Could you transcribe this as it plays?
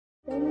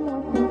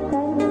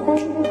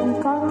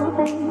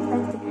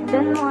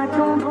Donne-moi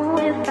ton bon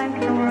vieux funk,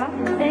 ton rock,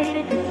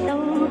 baby, ton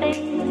soul,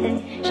 baby.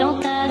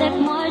 Chante avec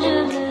moi, je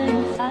veux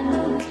une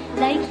femme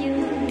like you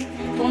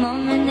pour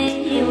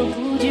m'emmener au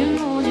bout du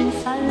monde, une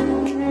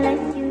femme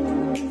like you.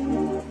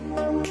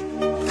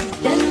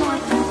 Donne-moi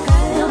ton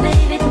cœur,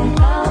 baby, ton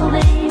corps,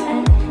 baby.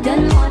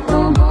 Donne-moi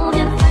ton bon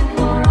vieux funk,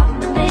 ton rock,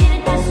 baby,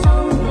 ton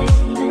soul,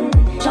 baby.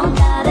 Chante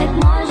avec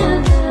moi, je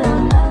veux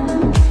un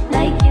homme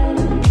like you.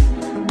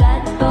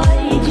 Bad boy,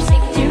 tu sais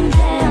que tu me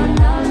plais, un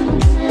homme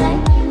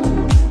like you,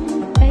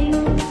 baby.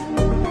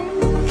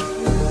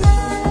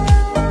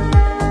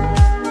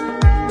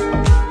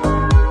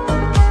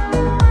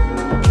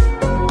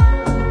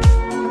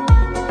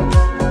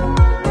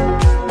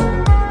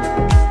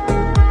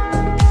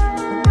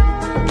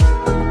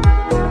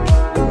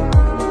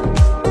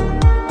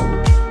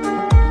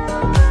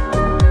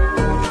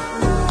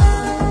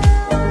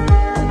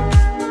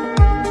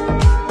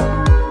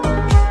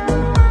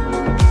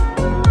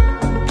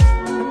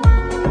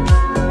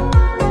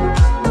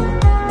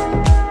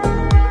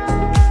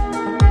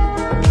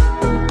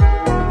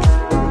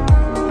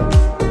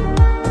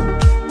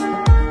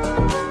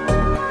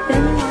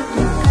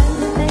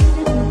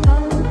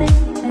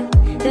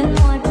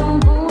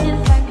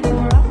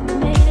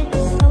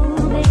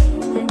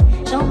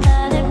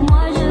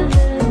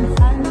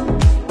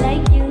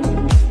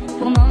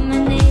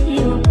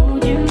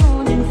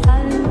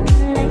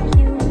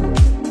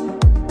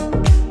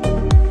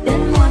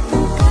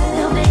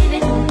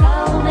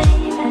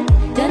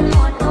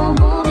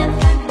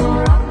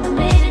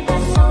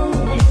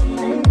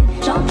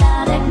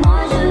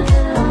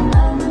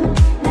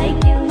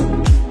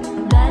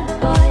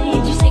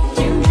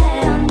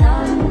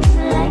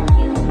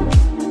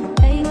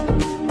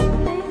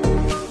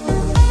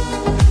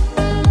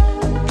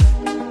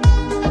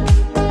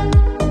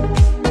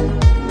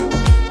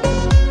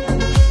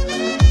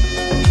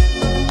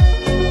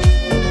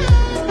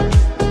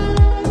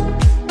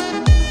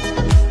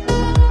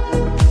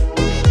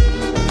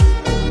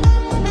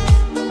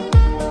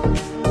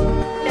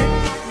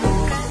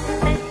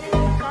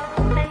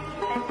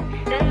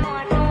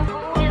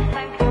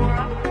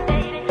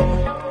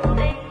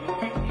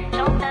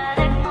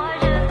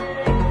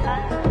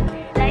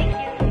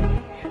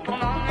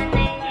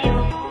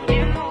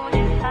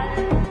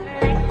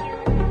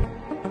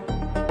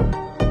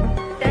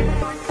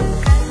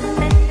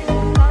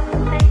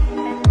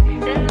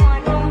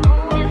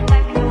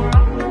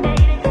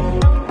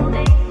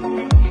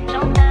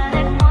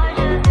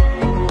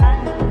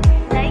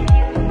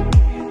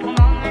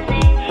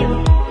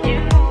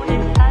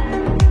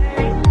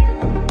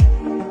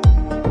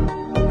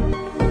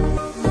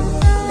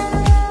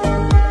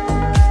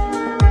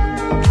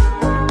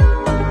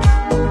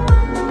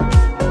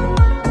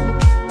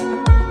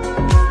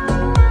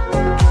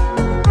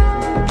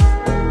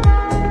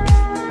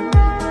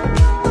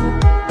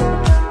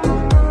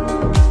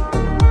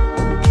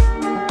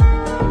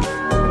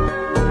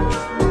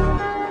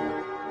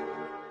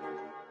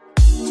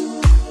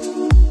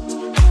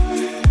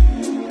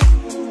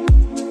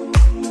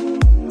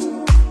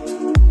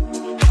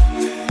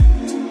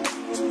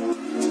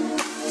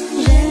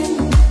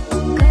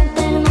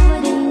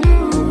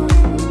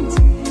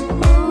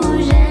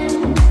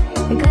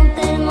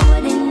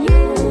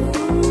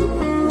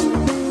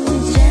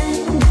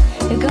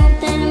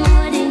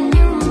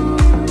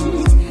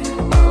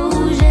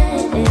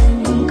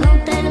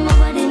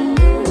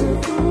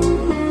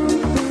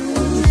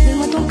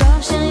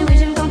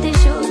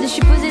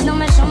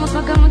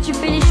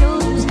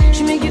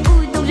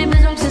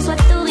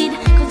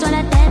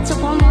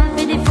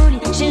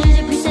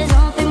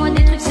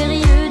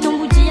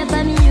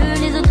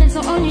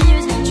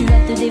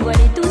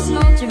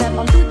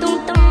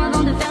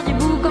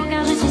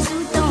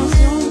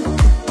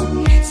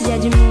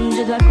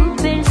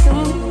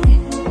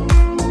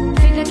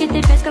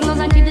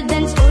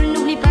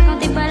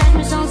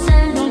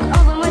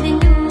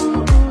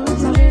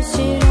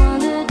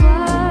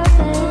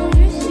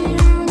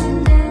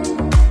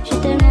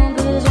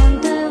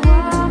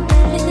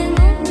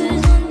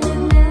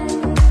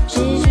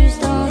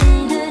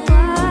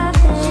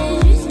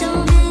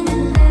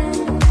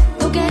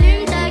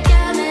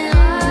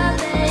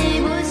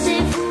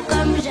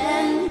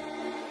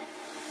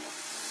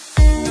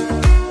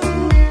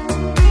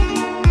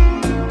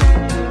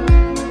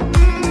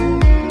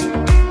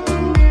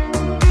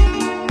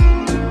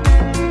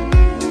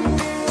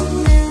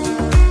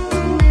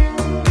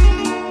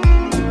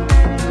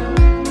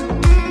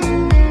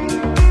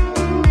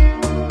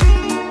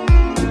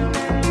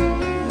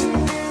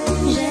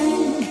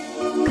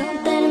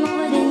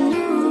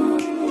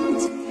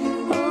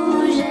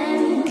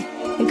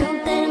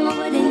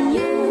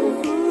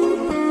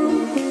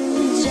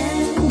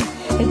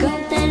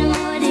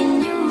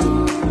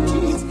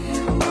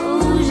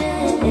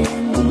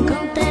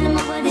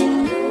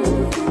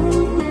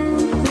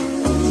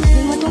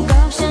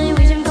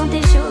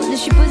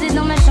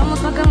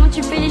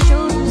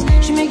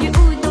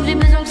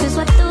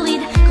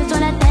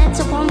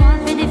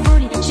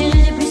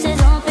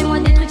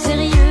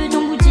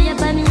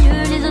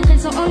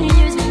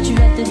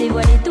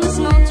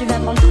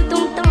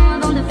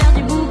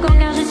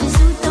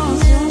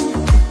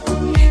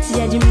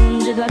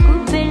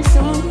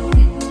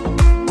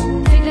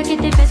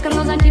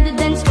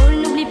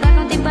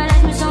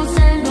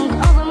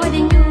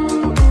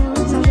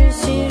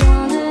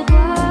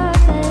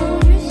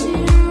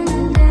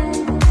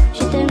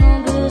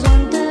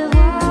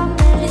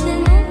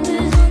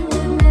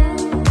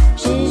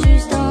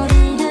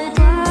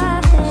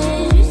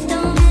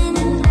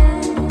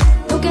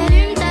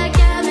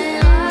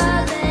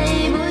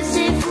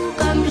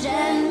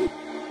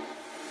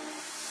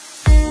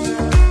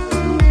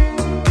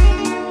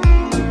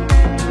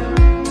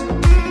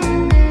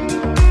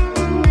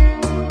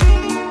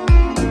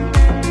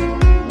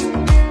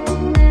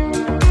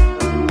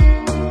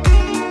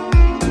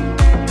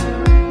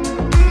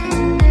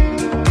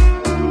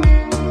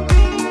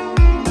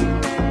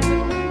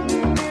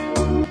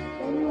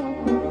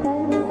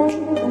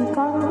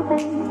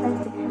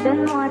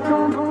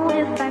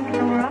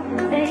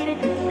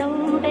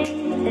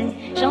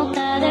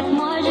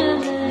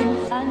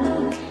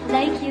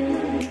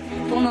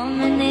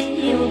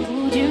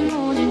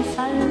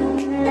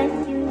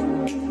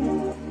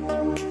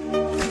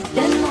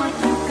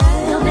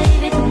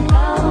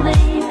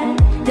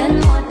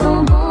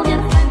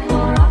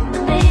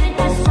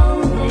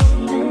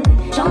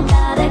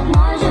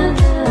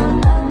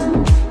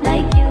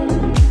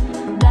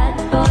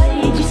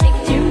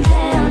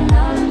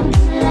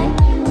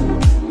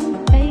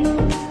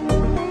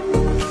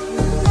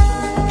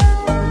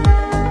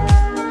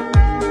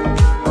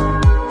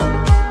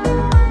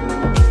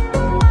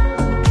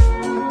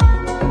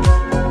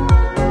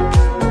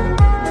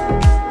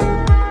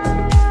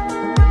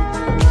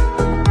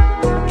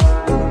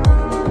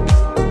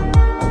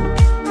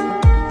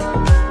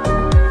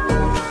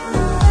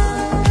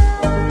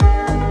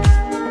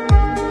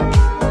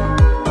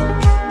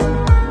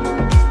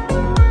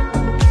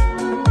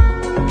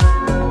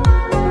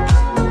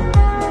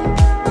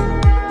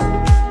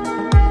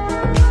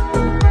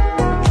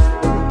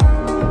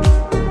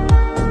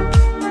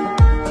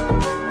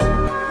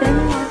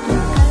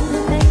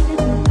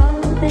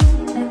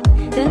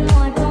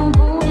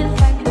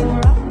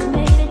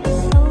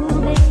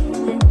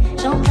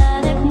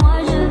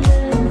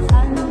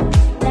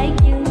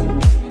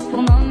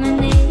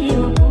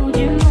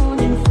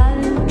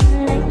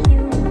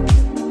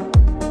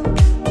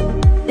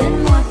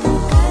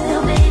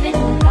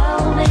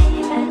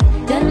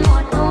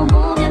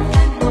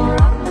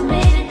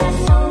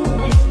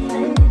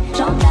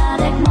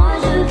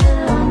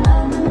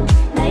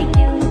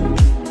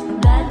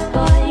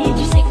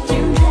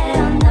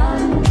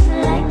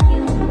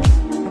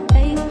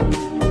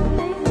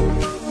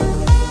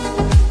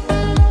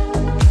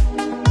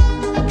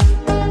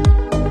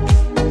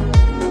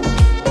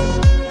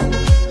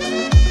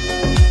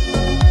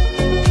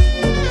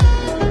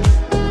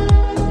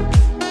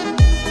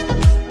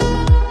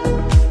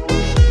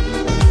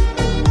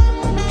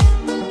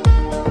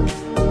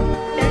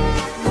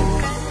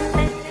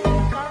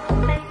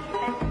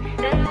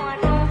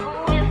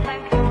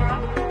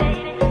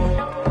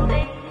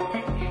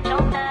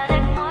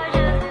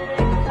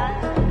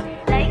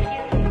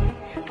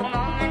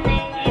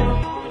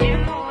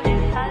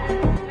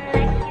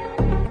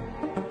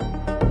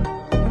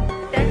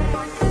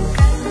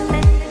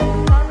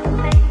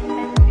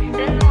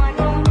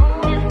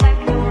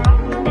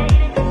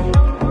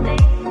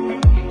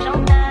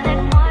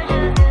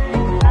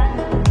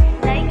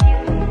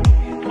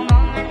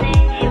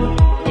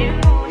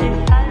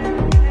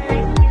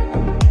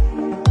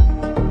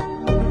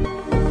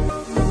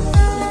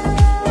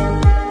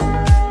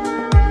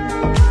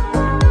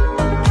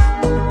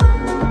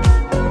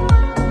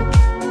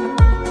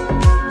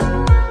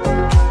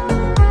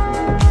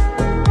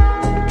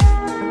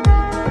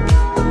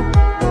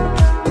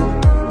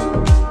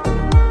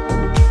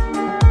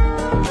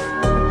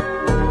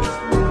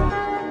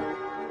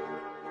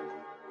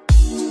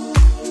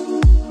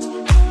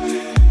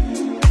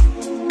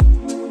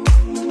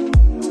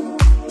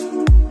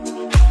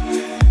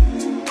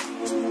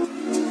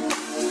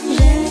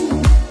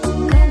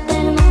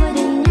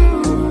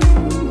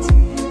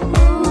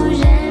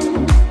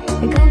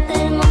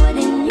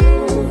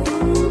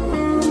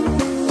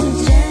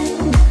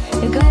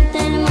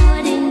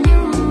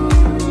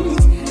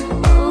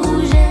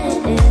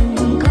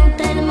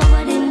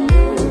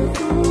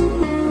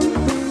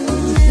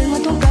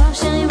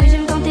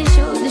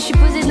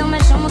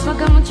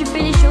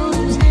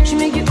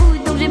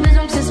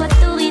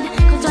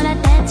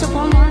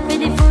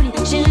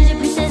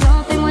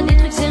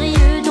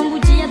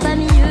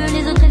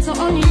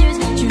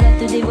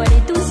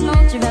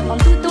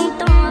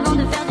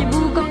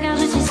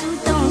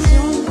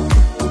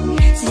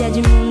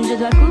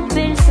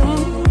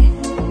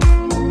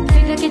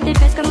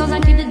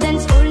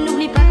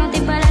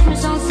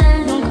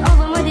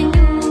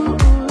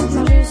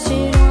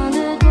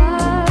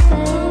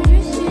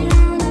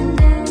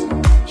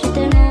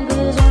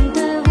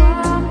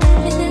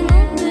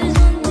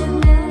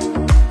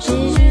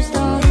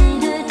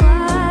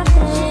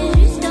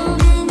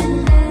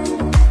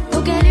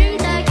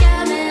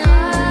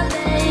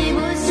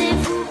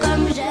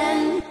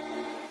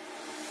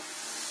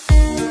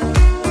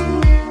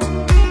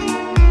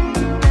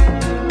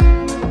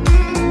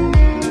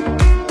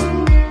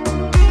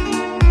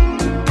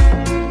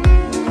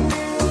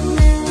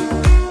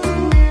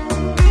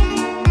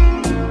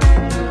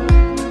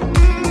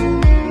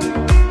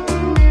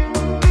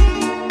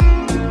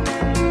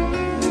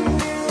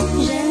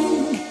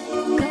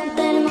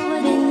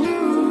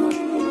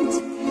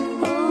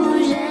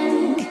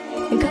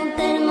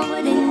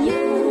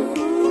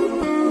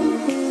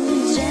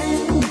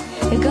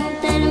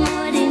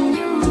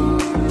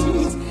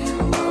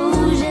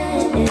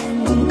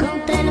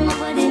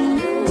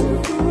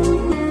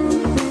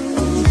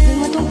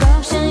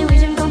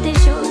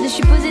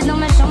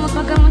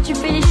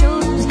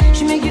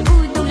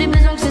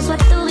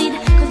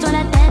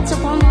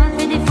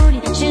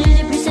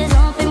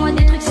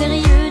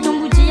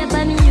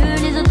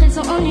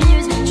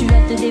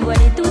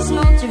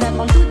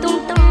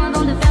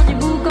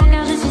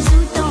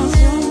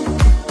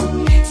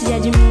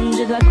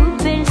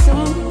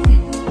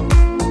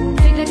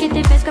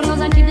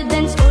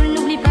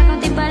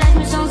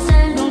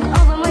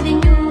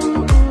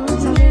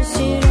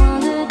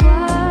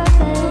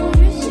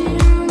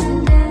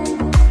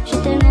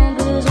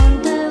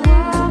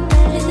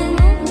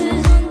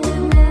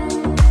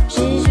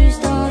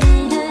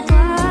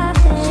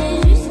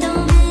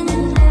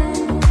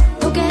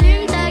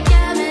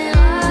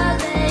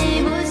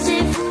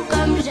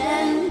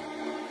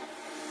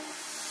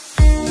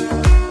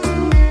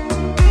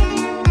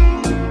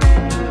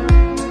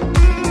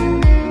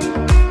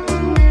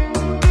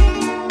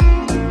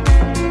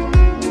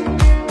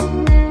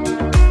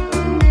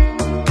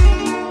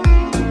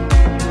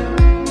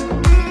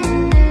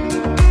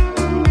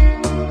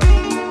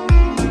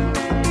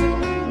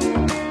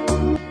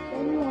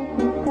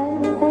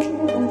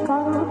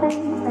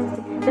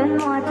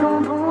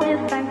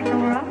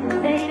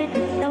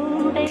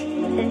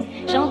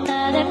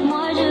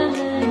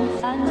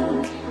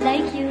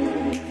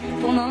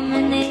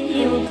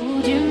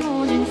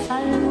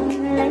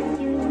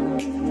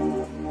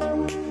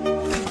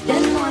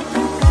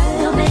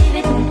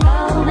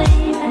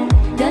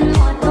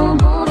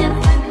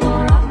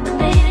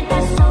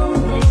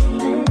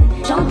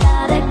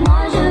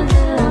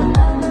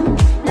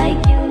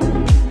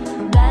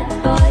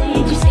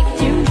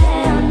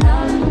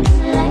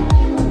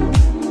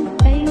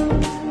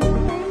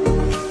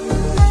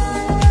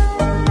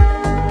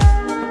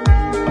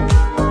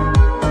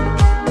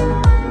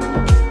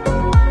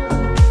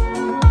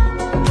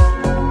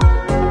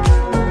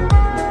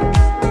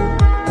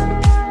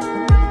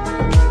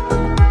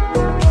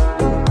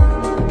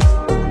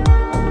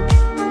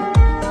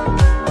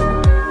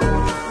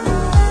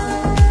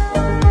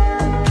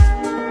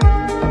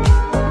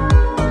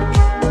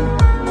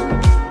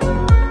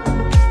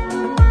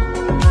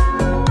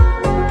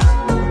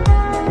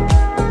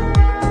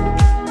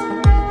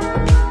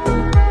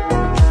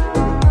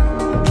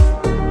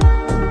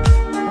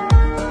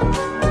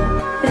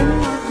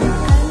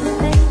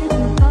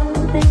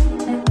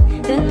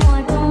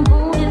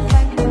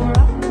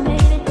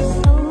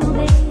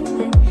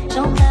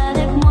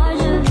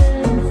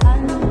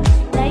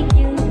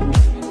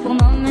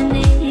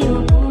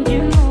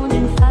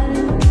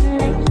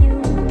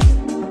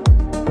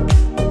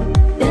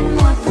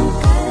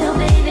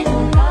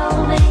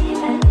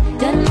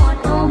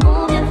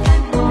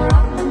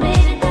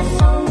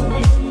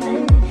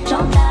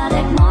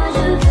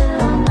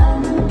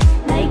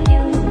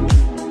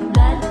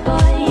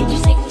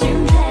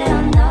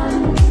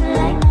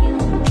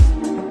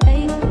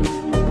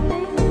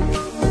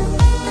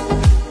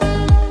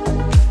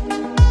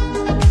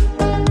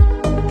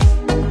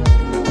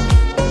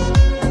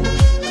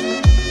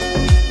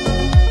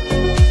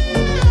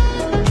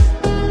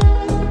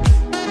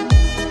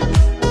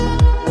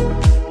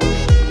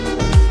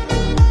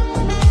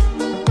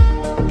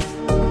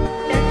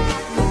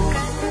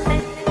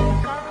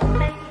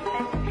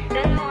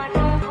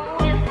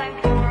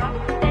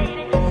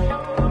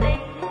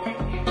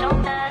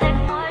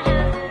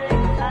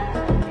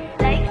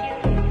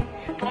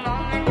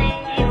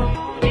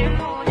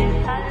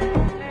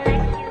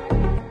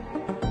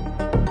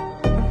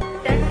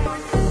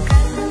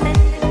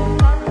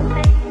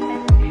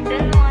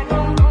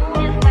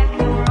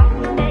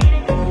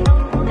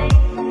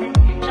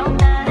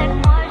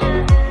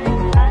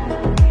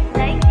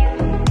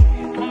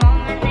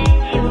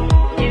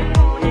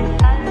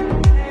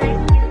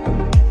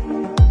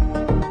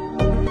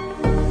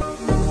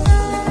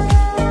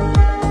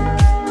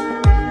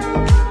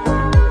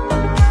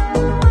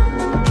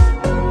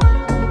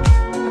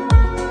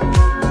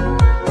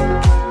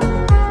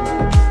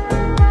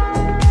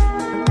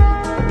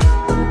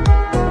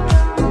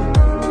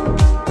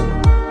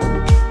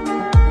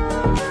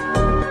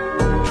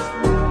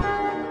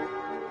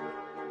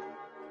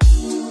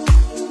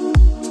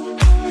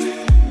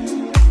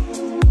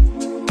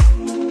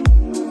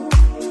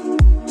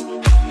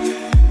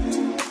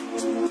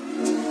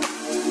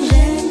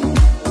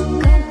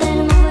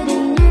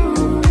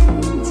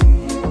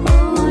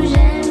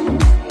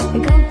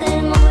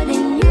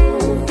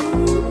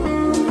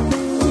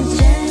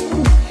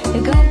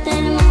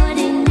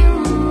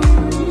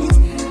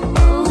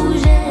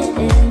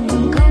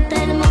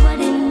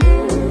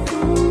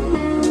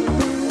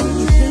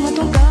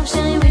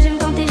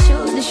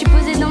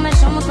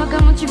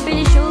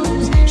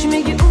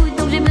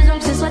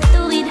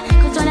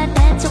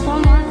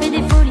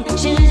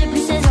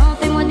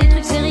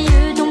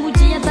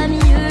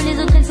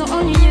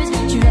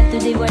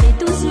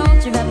 doucement.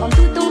 Tu vas prendre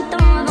tout ton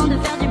temps avant de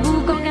faire du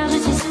boucan car je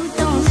suis sous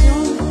tension.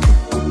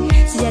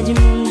 S'il y a du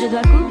monde, je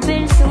dois couper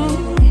le son.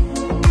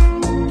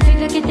 Fais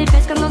claquer tes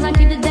fesses comme dans un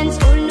clip de dance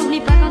hall.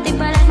 N'oublie pas quand t'es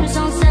pas là, je me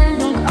sens seule.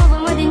 Donc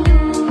envoie-moi des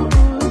news.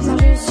 Quand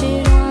je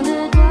suis loin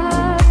de toi,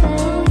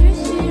 babe, je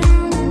suis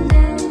loin de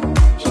toi.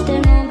 J'ai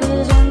tellement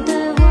besoin de te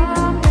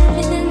voir, babe.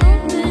 J'ai tellement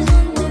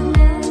besoin de te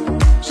voir.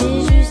 J'ai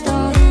juste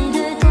envie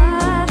de toi,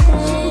 babe.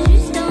 J'ai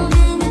juste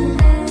envie de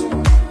toi.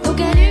 Donc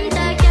allume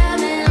ta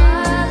caméra,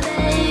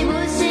 babe.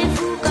 Oh, c'est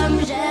fou comme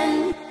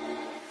j'aime.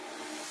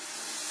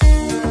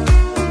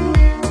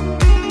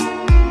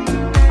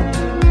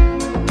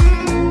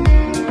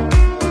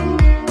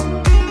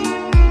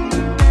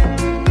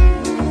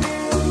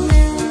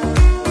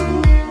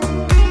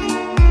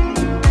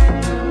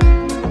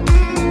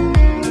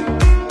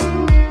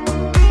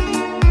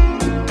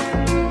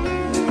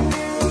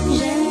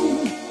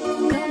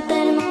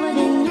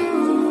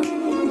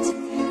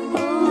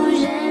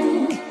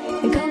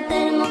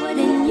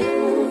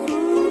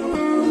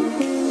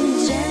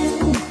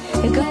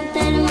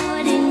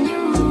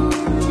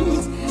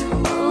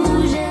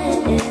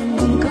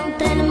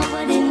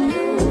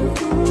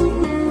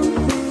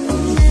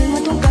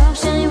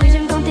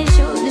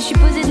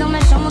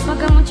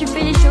 Comment tu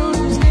fais les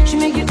choses? Je suis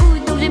mec du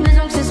hood donc j'ai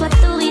besoin que ce soit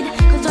torride.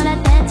 Creuse-toi la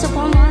tête,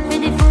 surprends-moi, fais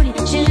des folies.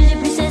 Chérie, j'ai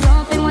plus 16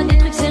 ans, fais-moi des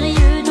trucs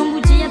sérieux. Ton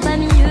bouti y a pas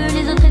mieux,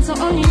 les autres elles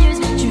sont ennuyeuses.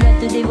 Tu vas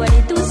te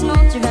dévoiler doucement,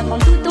 tu vas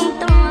prendre tout ton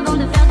temps avant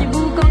de faire du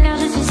boucan car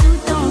je suis sous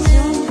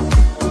tension.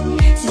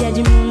 S'il y a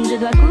du monde, je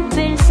dois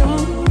couper le son.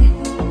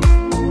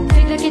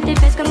 Fais claquer tes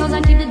fesses comme dans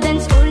un clip de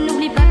dance hall.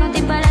 N'oublie pas quand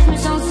t'es pas là, je me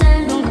sens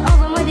seule. Donc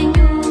envoie-moi des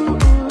news.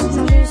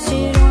 Quand je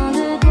suis loin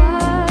de toi,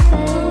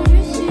 babe,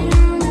 je suis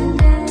loin de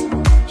toi.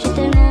 J'ai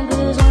tellement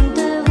besoin de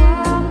te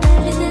voir,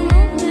 babe. J'ai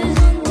tellement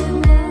besoin de te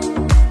voir.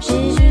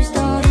 J'ai juste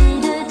envie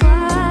de toi,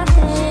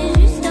 babe. J'ai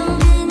juste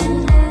envie de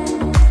toi.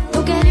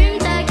 Donc allume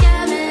ta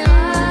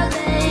caméra,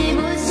 babe.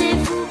 Oh, c'est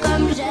fou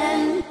comme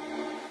j'aime.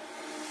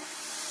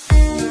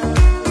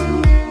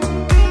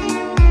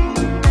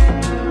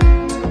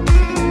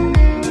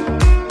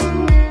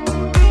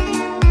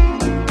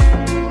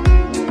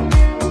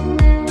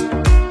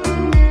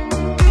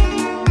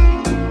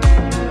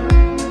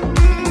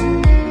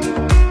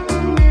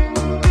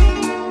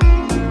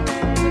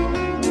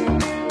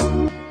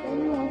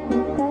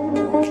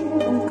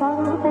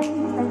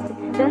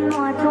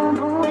 Donne-moi ton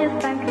bon vieux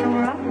funk, ton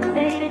rock,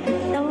 baby, t'es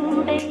so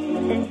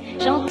baby.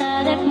 Chante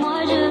avec moi,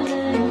 je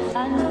veux une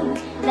femme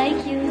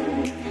like you.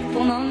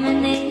 Pour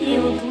m'emmener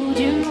au bout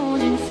du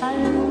monde, une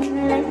femme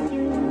like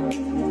you.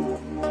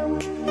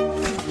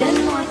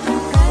 Donne-moi ton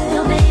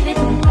cœur, baby,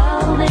 ton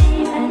corps, baby.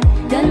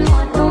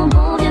 Donne-moi ton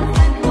bon vieux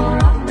funk, ton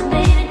rock,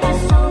 baby, t'es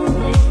so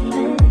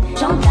baby.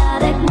 Chante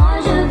avec moi,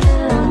 je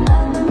veux un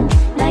homme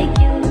like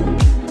you.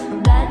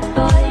 Bad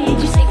boy,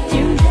 tu sais que tu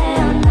me plais,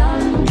 un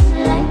homme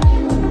like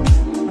you.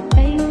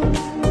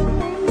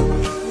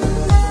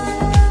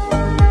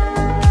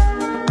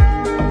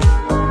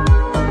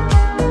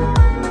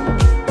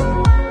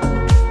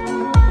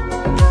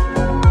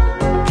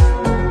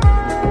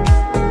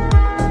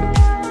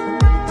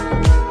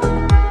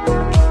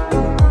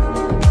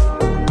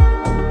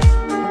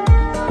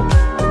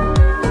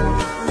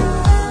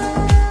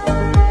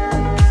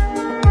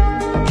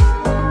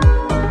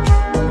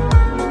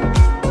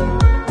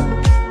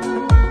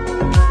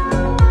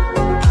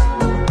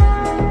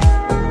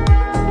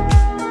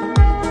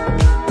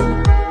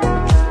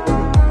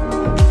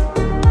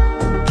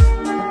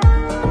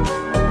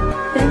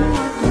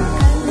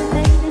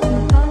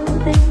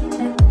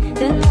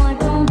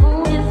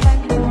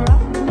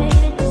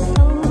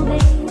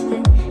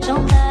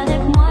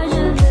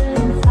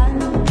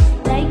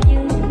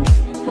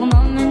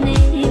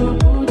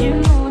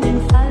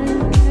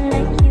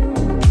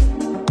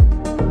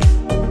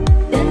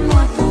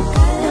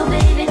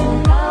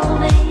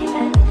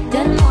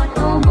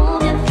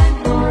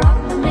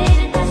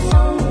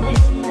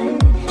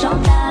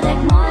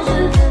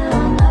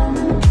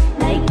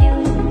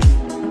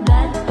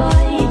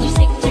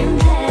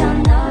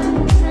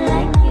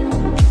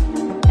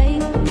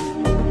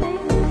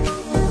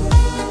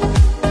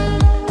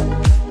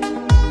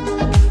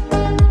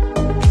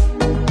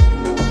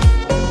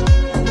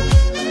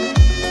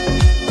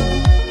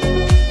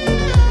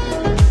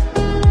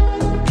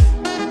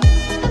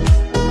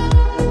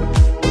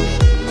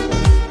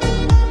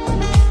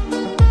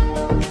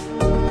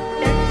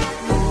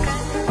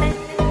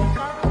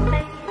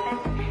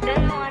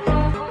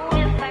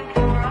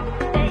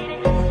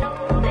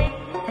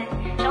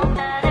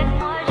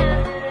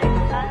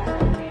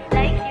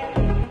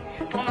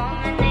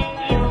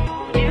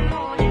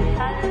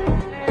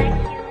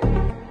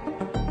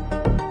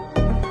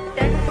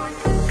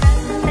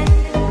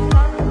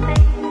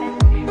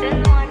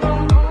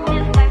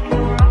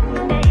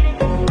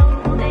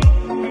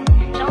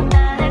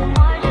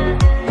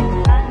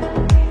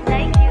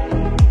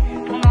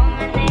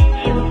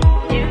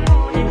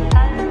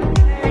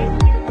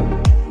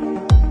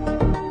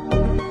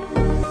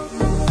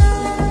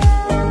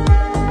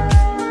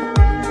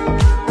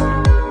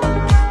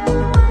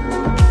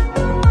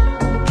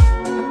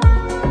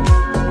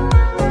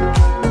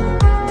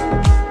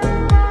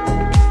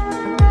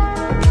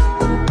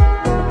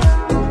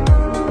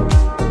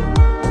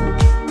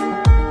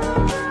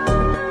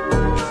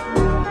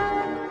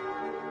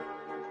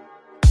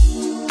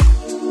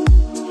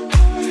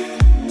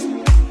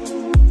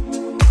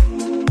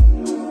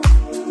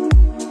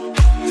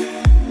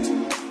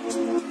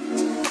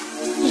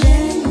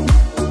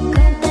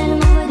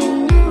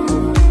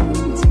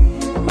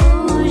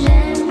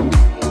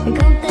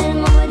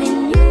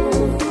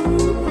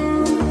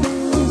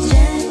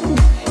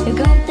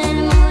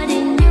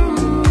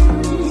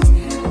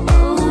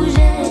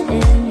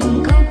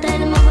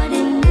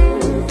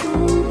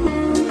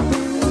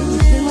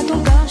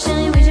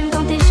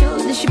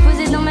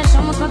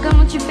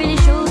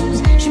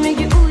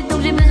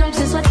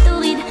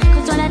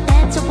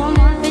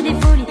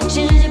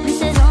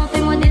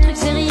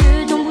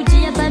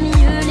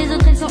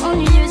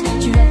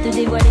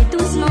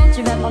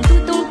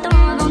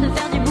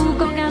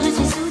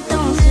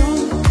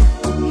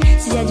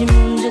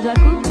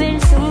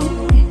 son.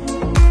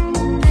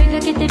 Fais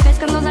claquer tes fesses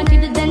comme dans un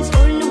clip de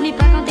dancehall. N'oublie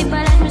pas quand t'es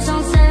pas là, je me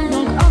sens seule.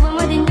 Donc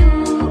envoie-moi des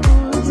news.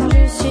 Non,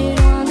 je suis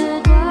loin de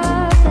toi,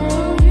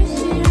 babe. Je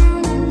suis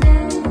loin de toi.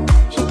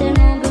 J'ai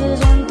tellement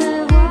besoin de te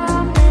voir,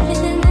 babe. J'ai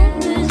tellement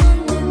besoin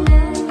de te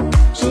voir.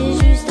 J'ai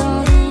juste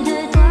envie de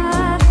toi,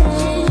 babe.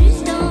 J'ai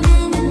juste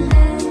envie de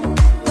toi.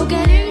 Donc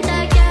allume ta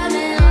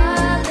caméra,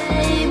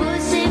 babe. Oh,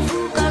 c'est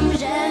fou comme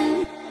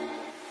j'aime.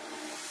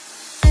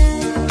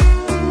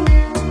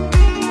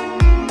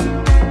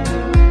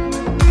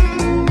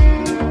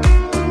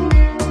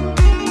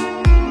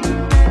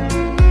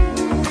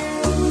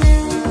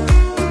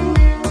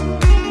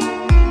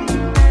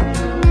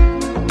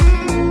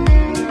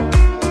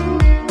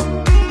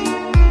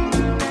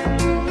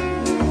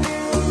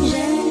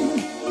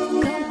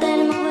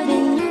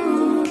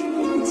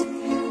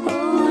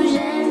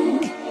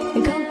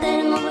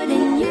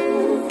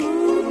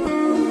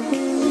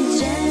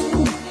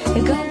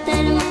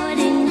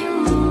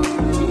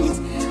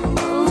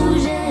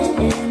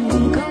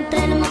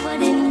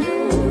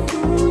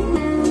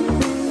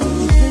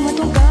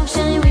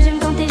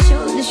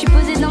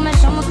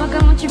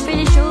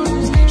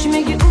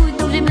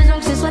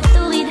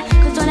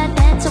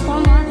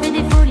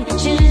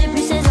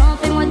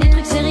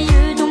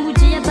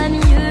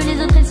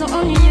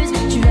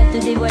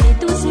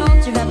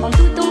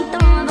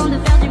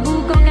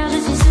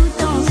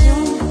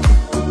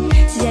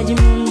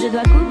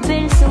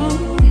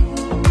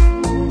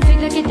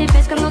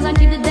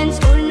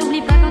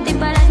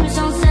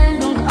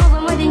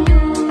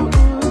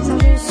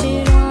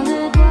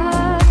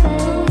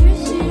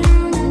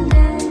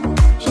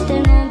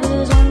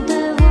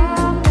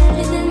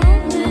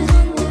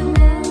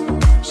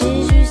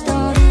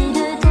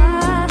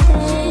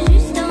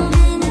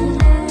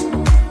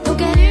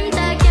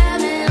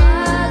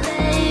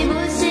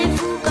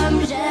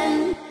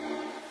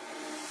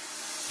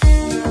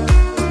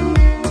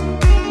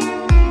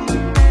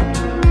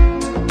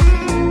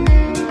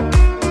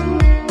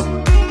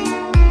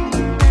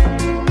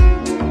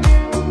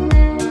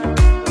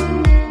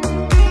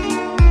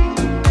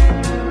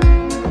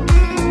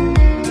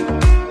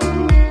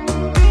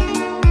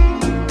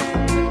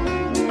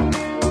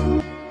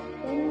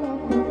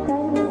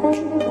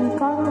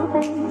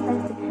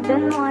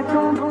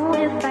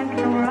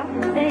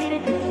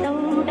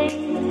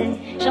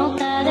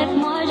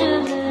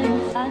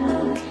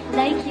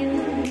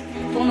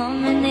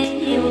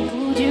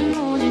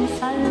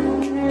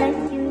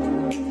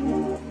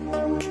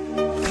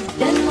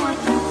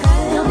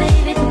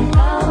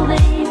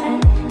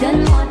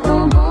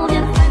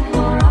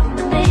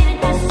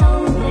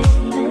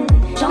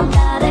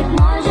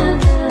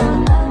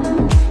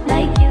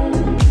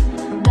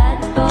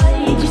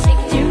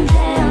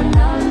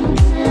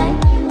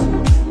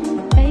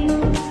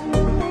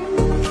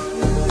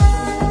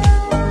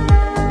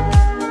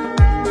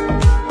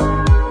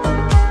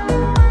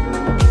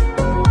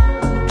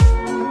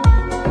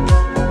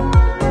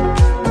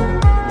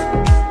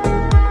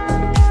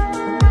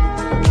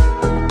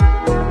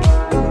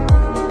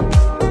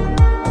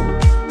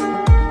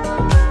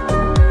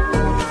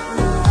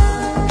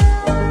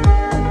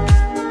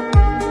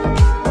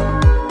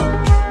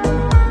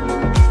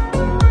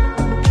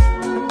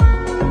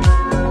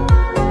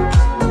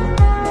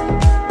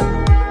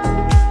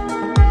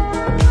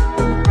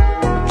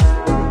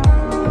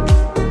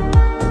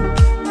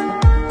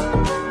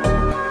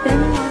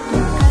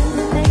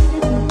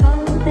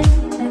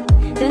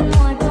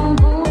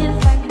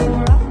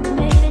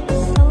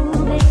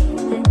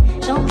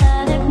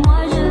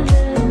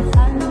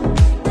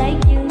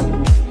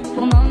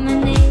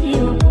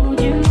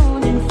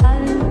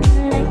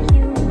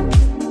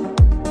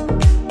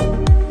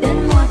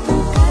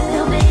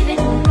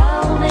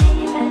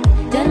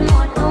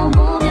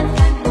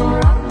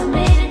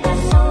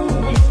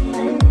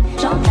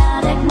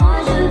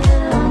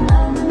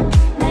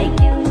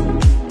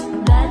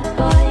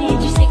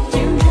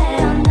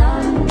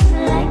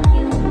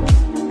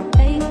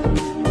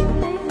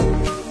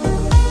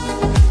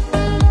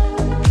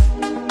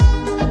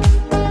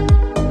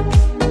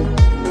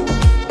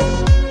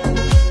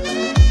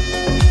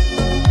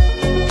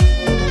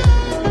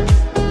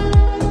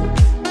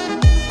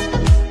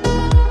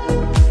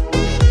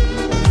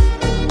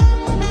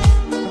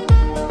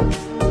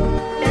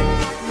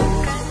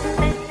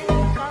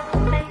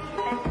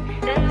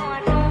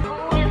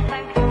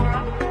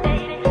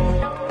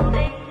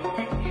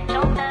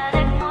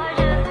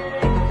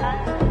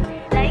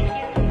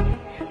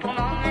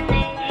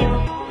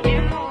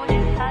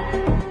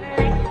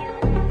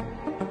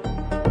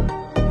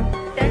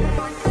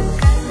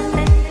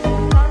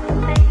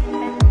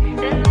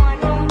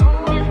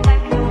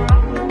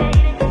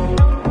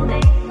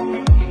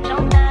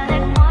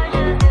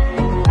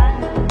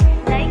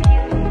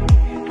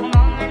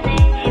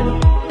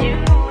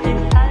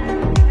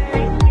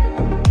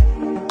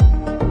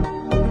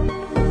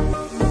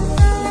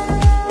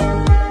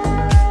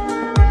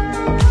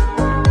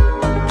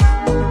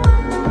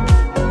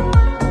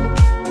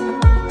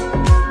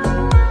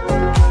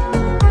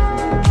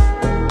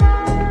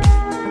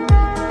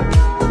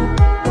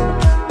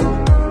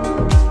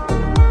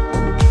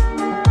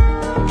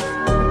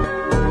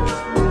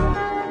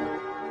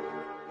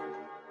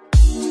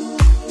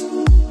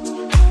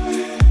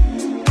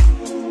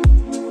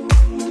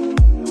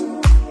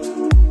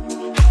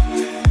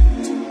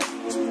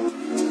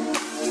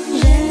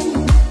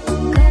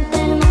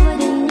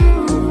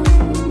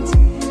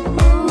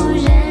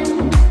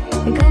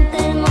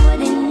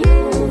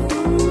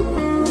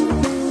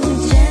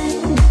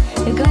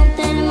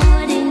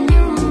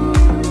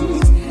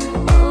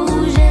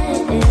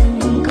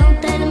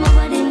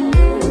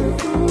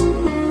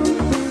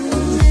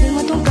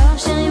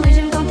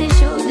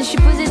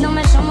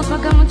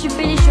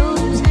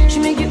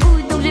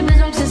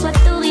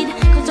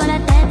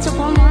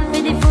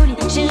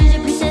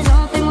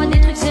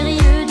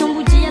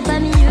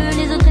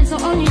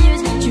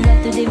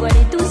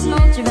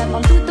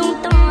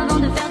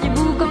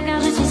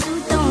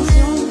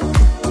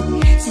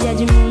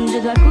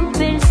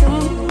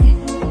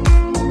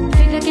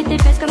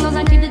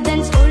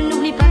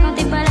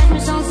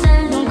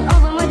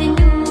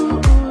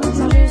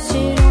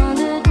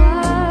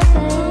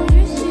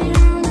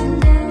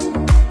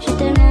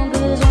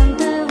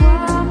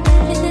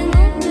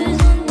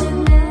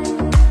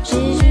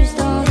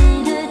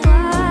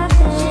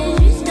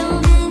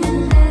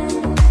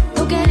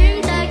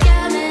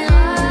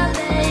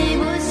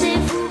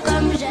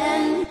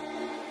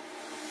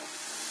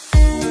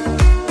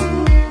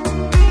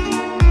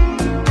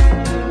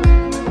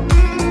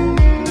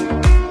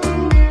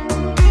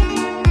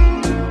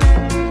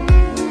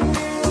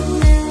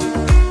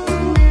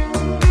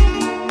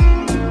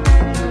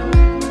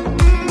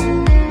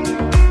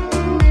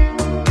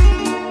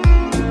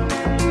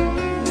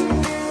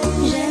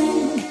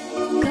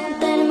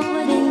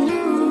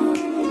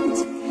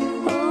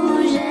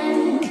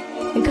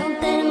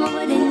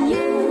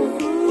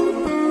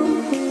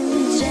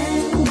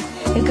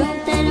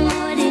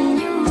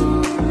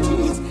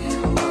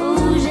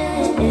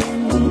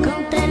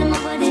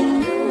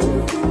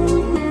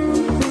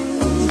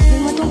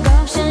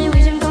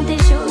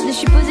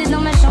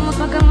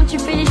 comment tu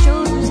fais les